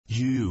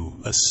You,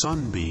 a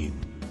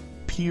sunbeam,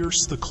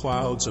 pierce the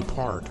clouds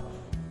apart,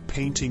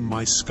 painting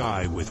my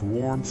sky with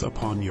warmth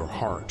upon your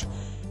heart.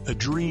 A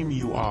dream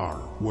you are,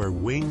 where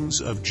wings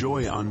of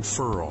joy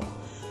unfurl,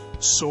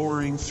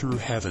 soaring through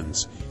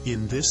heavens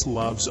in this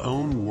love's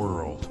own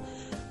world.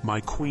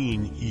 My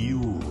queen, you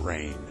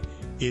reign,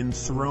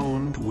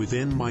 enthroned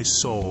within my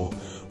soul,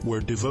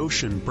 where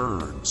devotion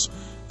burns,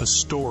 a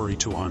story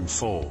to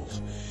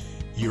unfold.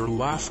 Your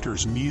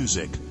laughter's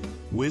music,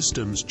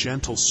 wisdom's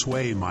gentle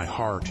sway my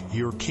heart,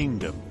 your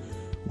kingdom,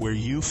 where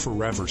you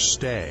forever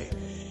stay.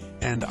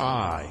 And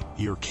I,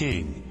 your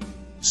king,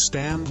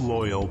 stand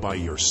loyal by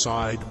your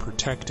side,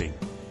 protecting,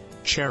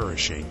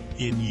 cherishing,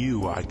 in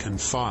you I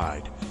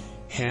confide.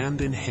 Hand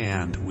in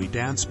hand we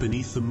dance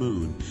beneath the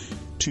moon,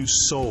 two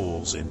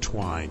souls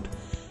entwined,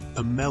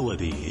 a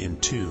melody in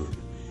tune.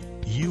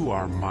 You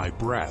are my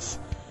breath,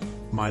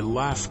 my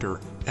laughter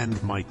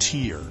and my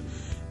tear,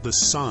 the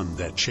sun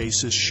that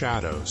chases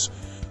shadows,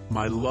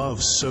 my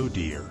love so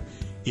dear.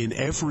 In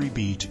every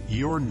beat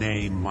your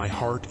name my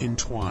heart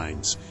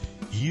entwines.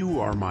 You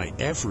are my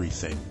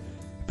everything,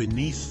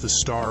 beneath the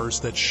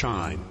stars that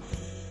shine.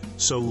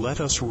 So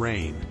let us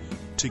reign,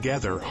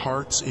 together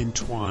hearts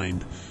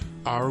entwined,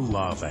 our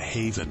love a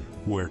haven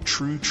where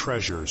true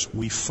treasures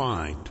we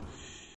find.